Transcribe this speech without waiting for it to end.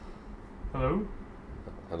Hello?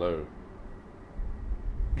 Hello.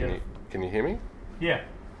 Yeah. Can you hear me? Yeah.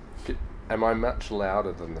 Am I much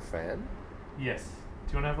louder than the fan? Yes.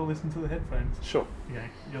 Do you want to have a listen to the headphones? Sure. Okay,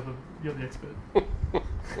 you're the expert.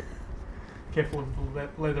 Careful of the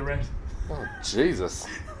leatherette. Oh Jesus.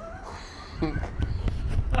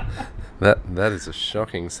 That is a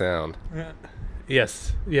shocking sound.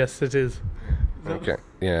 Yes, it is. Okay.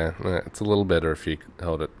 Yeah, it's a little better if you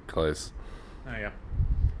hold it close. Oh yeah.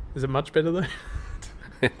 Is it much better though?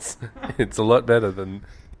 It's a lot better than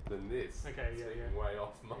this. Okay, yeah. Way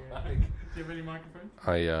off my Do you have any microphones?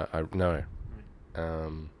 I no.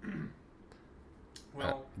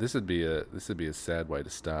 Well, This would be a sad way to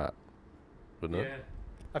start, wouldn't yeah. it?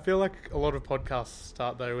 I feel like a lot of podcasts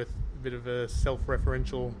start though with a bit of a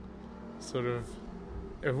self-referential sort of.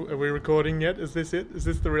 Are we recording yet? Is this it? Is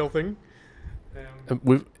this the real thing?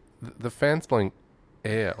 The fan's blowing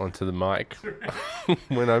air onto the mic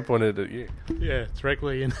when I pointed at you. Yeah,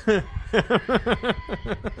 directly in.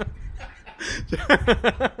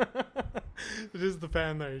 It is the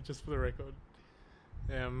fan though, just for the record.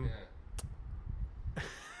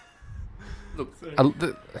 Look,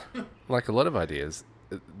 So- like a lot of ideas,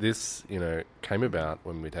 this came about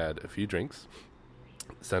when we'd had a few drinks.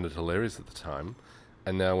 It sounded hilarious at the time,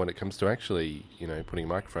 and now when it comes to actually putting a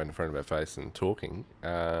microphone in front of our face and talking,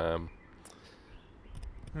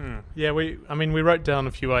 Yeah, we wrote down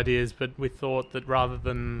a few ideas, but we thought that rather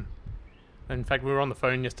than, in fact, we were on the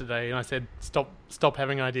phone yesterday, and I said, stop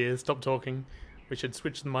having ideas, stop talking. We should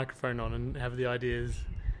switch the microphone on and have the ideas,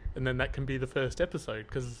 and then that can be the first episode.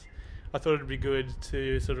 Because I thought it'd be good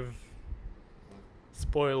to sort of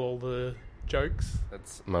spoil all the jokes.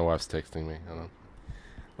 that's my wife's texting me. Hold on.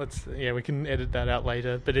 We can edit that out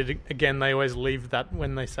later. But again, they always leave that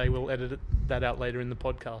when they say we'll edit that out later in the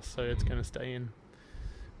podcast, so it's going to stay in.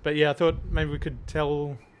 But yeah, I thought maybe we could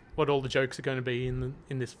tell what all the jokes are going to be in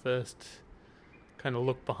this first kind of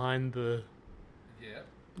look behind the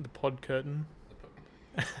pod curtain.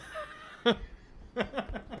 That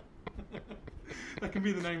can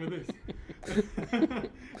be the name of this.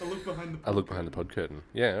 A look behind the pod curtain.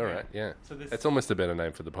 Yeah, all right, yeah. So It's almost a better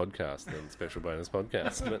name for the podcast than Special Bonus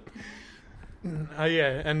Podcast. But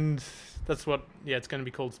yeah, and that's what. Yeah, it's going to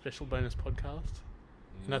be called Special Bonus Podcast.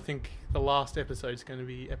 And I think the last episode is going to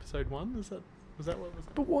be episode 1. Was that what was?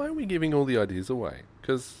 But why are we giving all the ideas away?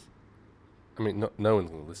 Because, no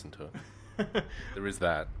one's going to listen to it. There is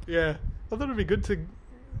that. Yeah, I thought it'd be good to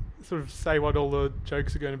sort of say what all the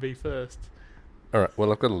jokes are going to be first. All right.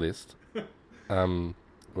 Well, I've got a list.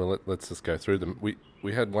 Let's just go through them.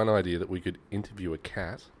 We had one idea that we could interview a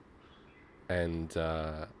cat, and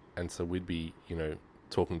so we'd be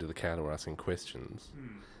talking to the cat or asking questions.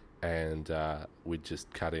 And we'd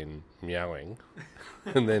just cut in meowing,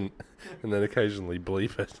 and then occasionally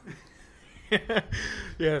bleep it.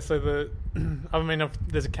 Yeah. So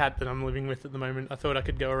there's a cat that I'm living with at the moment. I thought I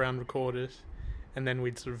could go around record it, and then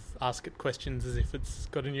we'd sort of ask it questions as if it's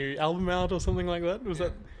got a new album out or something like that. Was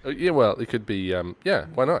that? Yeah. Well, it could be.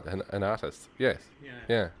 Why not? An artist. Yes.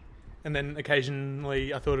 Yeah. And then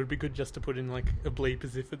occasionally, I thought it'd be good just to put in like a bleep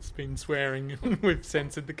as if it's been swearing and we've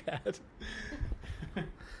censored the cat.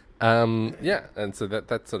 And so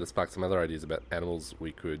that sort of sparked some other ideas about animals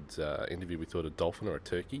we could interview. We thought a dolphin or a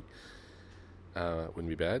turkey wouldn't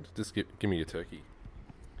be bad. Just give me a turkey.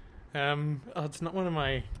 It's not one of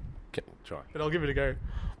my... Okay, try. But I'll give it a go.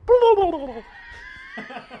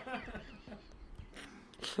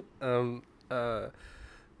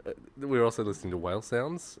 We're also listening to whale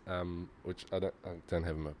sounds, which I don't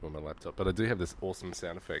have them up on my laptop, but I do have this awesome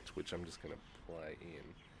sound effect, which I'm just going to play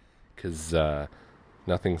in, because...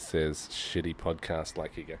 nothing says shitty podcast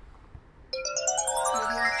like you go.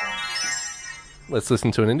 Let's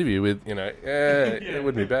listen to an interview with, it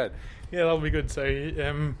wouldn't be bad. Yeah, that'll be good. So,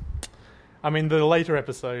 the later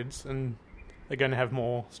episodes, and they're going to have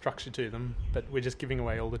more structure to them, but we're just giving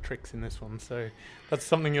away all the tricks in this one. So that's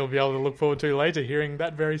something you'll be able to look forward to later, hearing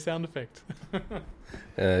that very sound effect.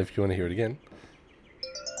 If you want to hear it again.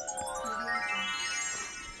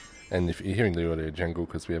 And if you're hearing the audio jungle,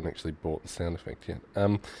 because we haven't actually bought the sound effect yet.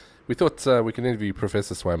 We thought we could interview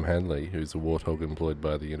Professor Swam Handley, who's a warthog employed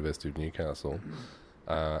by the University of Newcastle.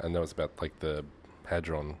 And that was about like the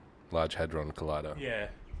Large Hadron Collider. Yeah.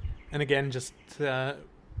 And again, just do I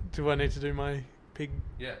need to do my pig?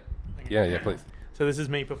 Yeah. Yeah, please. So this is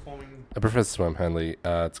me performing... Professor Swam Handley,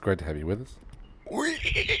 it's great to have you with us.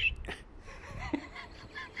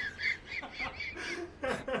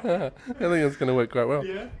 I think it's going to work quite well.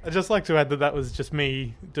 Yeah. I'd just like to add that was just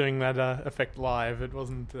me doing that effect live. It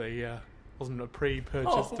wasn't a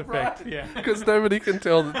pre-purchased effect. Right. Yeah. Because nobody can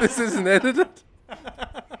tell that this isn't edited.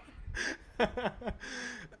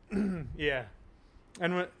 Yeah.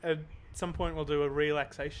 And at some point we'll do a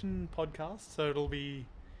relaxation podcast, so it'll be,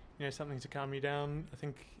 something to calm you down, I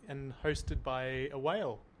think, and hosted by a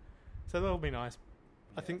whale. So that'll be nice.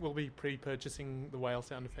 I think we'll be pre-purchasing the whale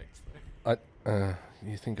sound effects, though.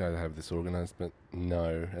 You think I'd have this organised, but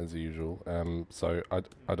no, as usual. So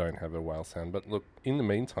I don't have a whale sound. But look, in the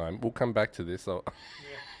meantime, we'll come back to this.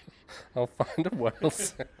 I'll find a whale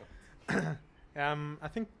sound. I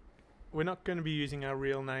think we're not going to be using our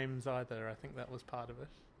real names either. I think that was part of it.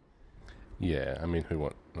 Yeah, I mean,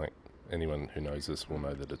 anyone who knows us will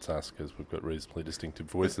know that it's us because we've got reasonably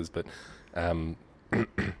distinctive voices. But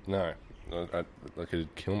no, I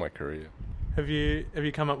could kill my career. Have you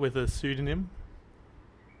come up with a pseudonym?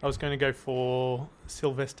 I was going to go for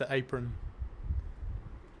Sylvester Apron.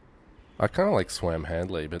 I kind of like Swam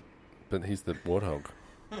Handley, but he's the warthog.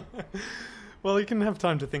 Well, you can have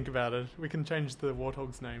time to think about it. We can change the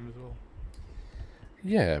warthog's name as well.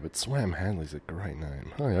 Yeah, but Swam Handley's a great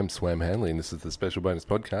name. Hi, I'm Swam Handley, and this is the Special Bonus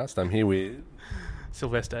Podcast. I'm here with...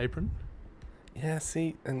 Sylvester Apron. Yeah,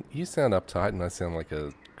 see, and you sound uptight, and I sound like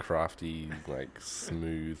a crafty,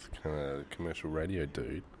 smooth kind of commercial radio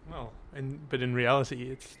dude. Well, but in reality,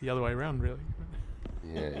 it's the other way around, really.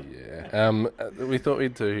 Yeah. We thought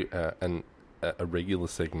we'd do a regular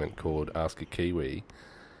segment called Ask a Kiwi,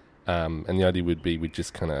 and the idea would be we'd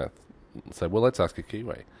just kind of say, well, let's ask a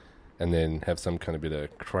Kiwi, and then have some kind of bit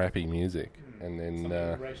of crappy music, and then...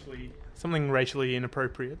 Something racially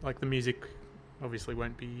inappropriate, like the music obviously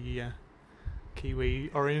won't be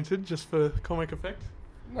Kiwi-oriented, just for comic effect.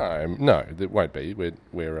 No, it won't be. We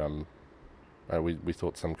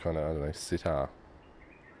thought some kind of, I don't know, sitar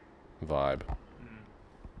vibe.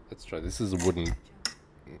 Let's try. This is a wooden...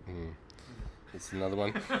 It's another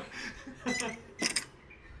one.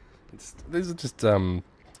 These are just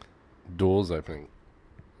doors opening.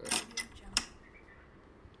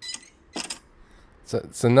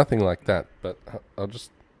 So nothing like that, but I'll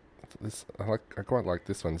just... I quite like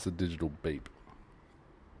this one. It's a digital beep.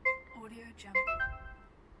 Audio Jungle.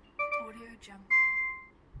 Audio Jungle.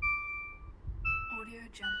 Audio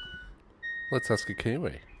Jungle. Let's ask a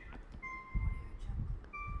Kiwi.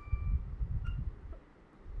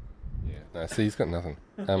 Yeah. No, see, he's got nothing.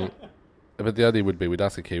 But the idea would be we'd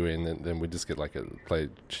ask a Kiwi and then we'd just get play a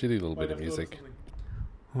shitty little bit of music.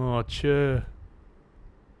 Oh, sure.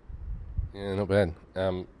 Yeah, not bad.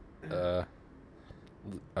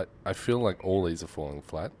 I feel like all these are falling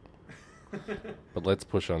flat. But let's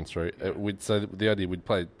push on through. The idea we'd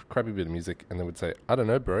play a crappy bit of music and then we'd say, I don't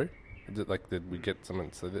know, bro. We'd get someone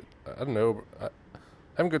to say that, I don't know, I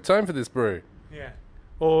haven't got time for this, bro. Yeah.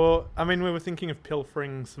 Or, we were thinking of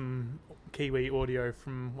pilfering some Kiwi audio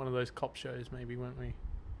from one of those cop shows, maybe, weren't we?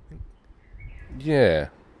 Yeah.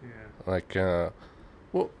 Yeah.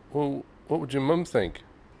 What would your mum think?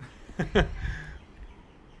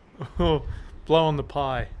 Oh, Blow on the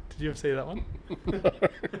Pie. Did you ever see that one?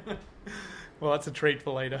 Well, that's a treat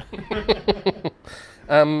for later.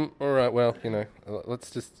 All right. Well,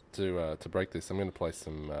 let's just to break this. I'm going to play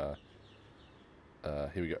some. Here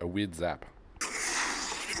we go. A weird zap.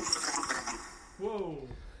 Whoa.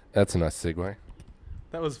 That's a nice segue.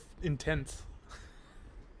 That was intense.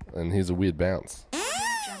 And here's a weird bounce.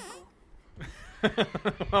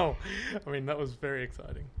 Oh, that was very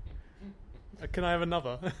exciting. Can I have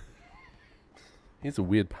another? Here's a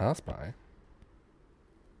weird pass-by.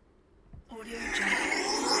 Audio Jungle.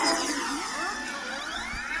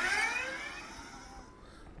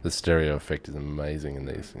 The stereo effect is amazing in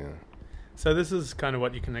these. Yeah. So this is kind of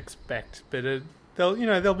what you can expect, but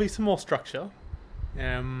there'll be some more structure.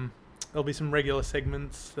 There'll be some regular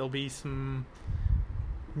segments. There'll be some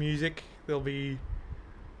music. There'll be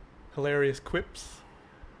hilarious quips.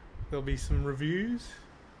 There'll be some reviews.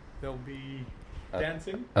 There'll be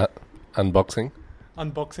dancing. Unboxing.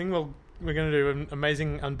 Well, we're going to do an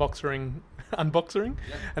amazing unboxing.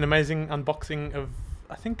 Yeah. An amazing unboxing of,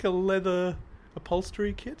 I think, a leather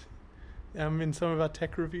upholstery kit. In some of our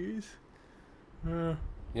tech reviews.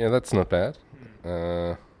 Yeah, that's not bad.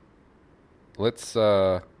 Let's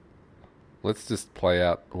just play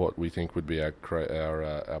out what we think would be our play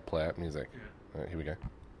out music. Yeah. Here we go.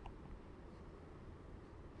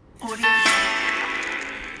 Audio.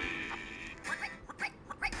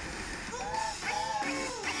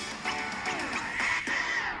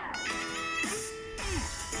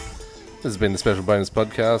 This has been the Special Bonus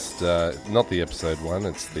Podcast, not the episode 1,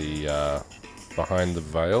 it's the Behind the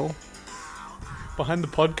Veil. Behind the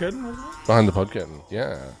pod curtain, wasn't it? Behind the pod curtain,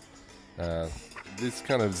 yeah. This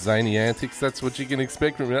kind of zany antics, that's what you can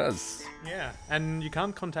expect from us. Yeah, and you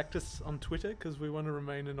can't contact us on Twitter because we want to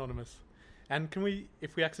remain anonymous. And can we,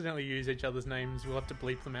 if we accidentally use each other's names, we'll have to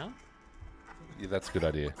bleep them out? Yeah, that's a good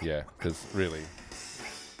idea. Yeah, because really,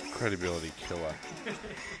 credibility killer.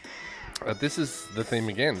 This is the theme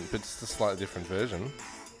again, but just a slightly different version.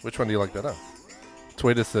 Which one do you like better?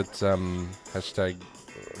 Tweet us at hashtag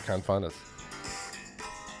can't find us.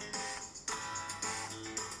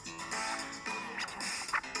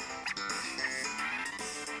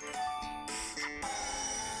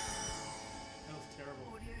 That was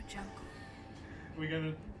terrible. Audio Jungle. Are we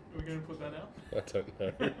gonna put that out? I don't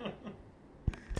know.